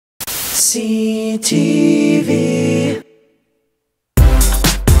CTV.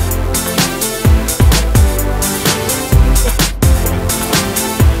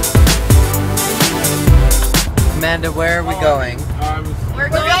 Amanda, where are we going? We're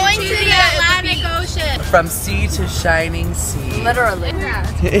going to the Atlantic Ocean. From sea to shining sea. Literally.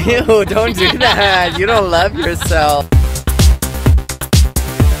 Ew, don't do that. You don't love yourself.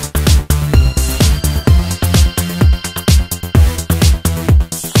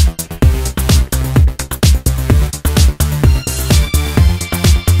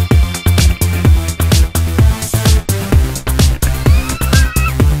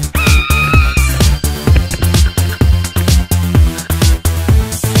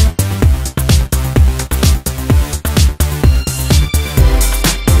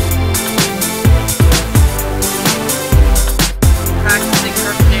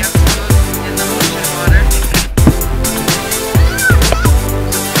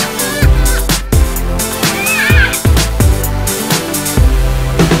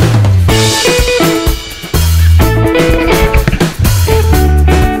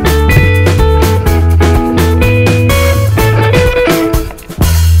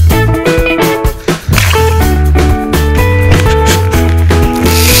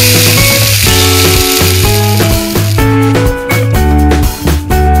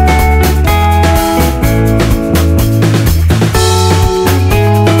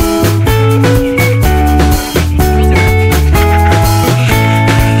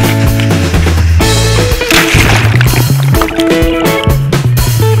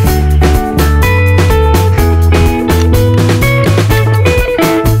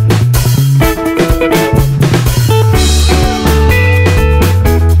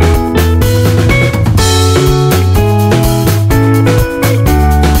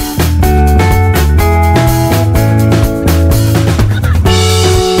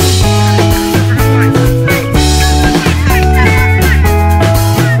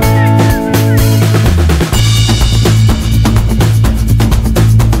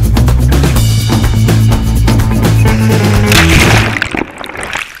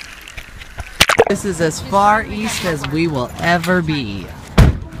 This is as far east as we will ever be.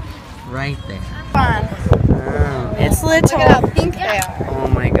 Right there. Oh. It's little. Look at how pink they are. Oh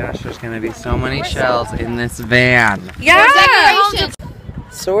my gosh, there's gonna be so many shells in this van. Yeah!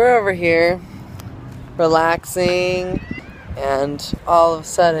 So we're over here, relaxing, and all of a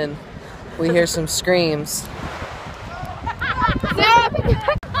sudden, we hear some screams.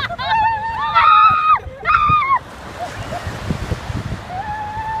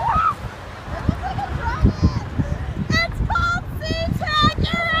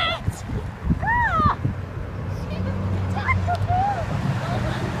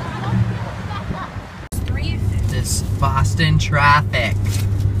 This Boston traffic.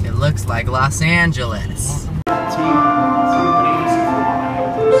 It looks like Los Angeles.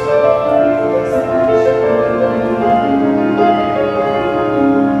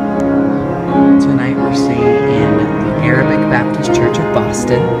 Tonight we're staying in the Arabic Baptist Church of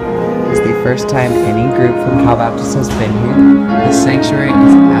Boston. It's the first time any group from Cal Baptist has been here. The sanctuary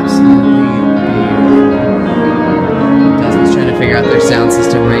is absolutely beautiful. Desmond's trying to figure out their sound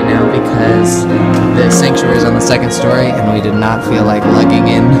system right now because the sanctuary is on the second story and we did not feel like lugging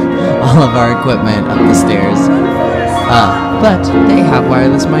in all of our equipment up the stairs. But they have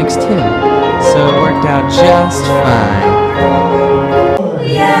wireless mics too, so it worked out just fine.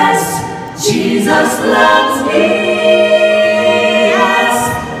 Yes, Jesus loves me.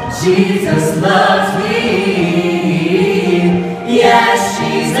 Yes, Jesus loves me. Yes,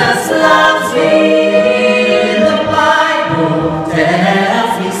 Jesus loves me. The Bible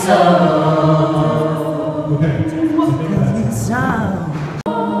tells me so.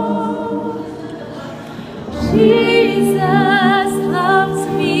 Jesus loves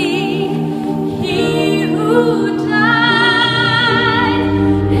me, he who died.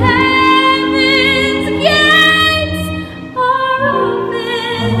 Heaven's gates are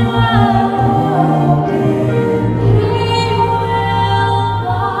open wide. He will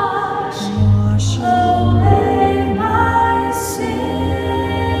wash away my sin.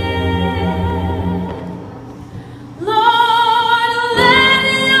 Lord, let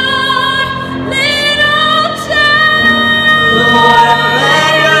your little child, Lord,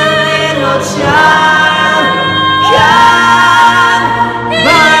 let your little child come.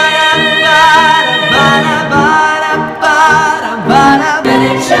 Let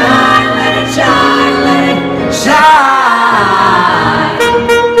it shine, let it shine, let it shine.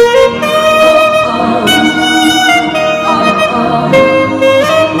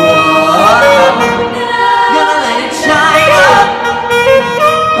 Gonna let it shine up.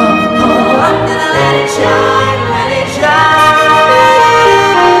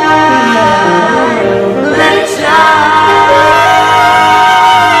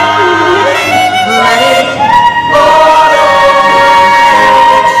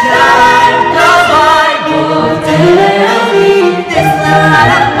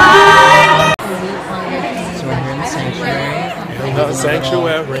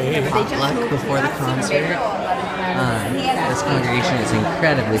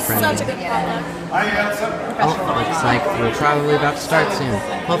 incredibly friendly. Such a good potluck. Oh, looks like we're probably about to start soon.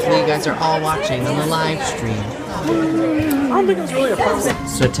 Hopefully you guys are all watching on the live stream. I don't think it was really a problem.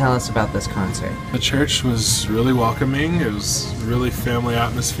 So tell us about this concert. The church was really welcoming. It was a really family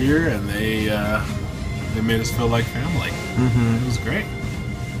atmosphere, and they made us feel like family. It was great.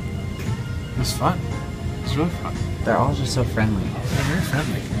 It was fun. It was really fun. They're all just so friendly. They're very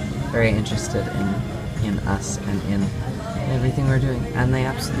friendly. Very interested in us and in everything we're doing. And they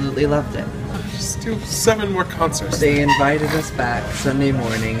absolutely loved it. Just do 7 more concerts. They invited us back Sunday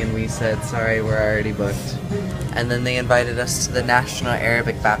morning and we said, sorry, we're already booked. And then they invited us to the National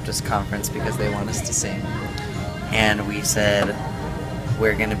Arabic Baptist Conference because they want us to sing. And we said,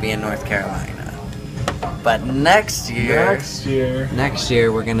 we're going to be in North Carolina. But next year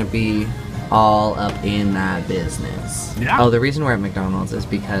we're going to be all up in that business. Yeah. Oh, the reason we're at McDonald's is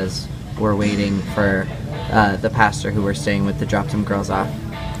because we're waiting for the pastor who we're staying with to drop some girls off.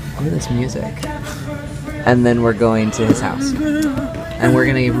 Look at this music. And then we're going to his house. And we're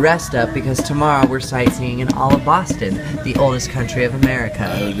gonna rest up because tomorrow we're sightseeing in all of Boston, the oldest country of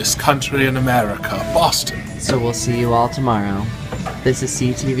America. Oldest country in America, Boston. So we'll see you all tomorrow. This is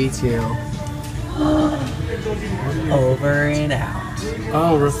CTV2. Over and out.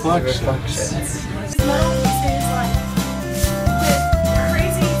 Oh, Reflections. Metal pieces, like, with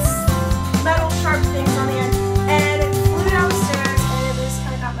crazy metal sharp things on the end, and it flew down the stairs, and it just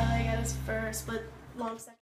kind of got my leg at its for a split long second.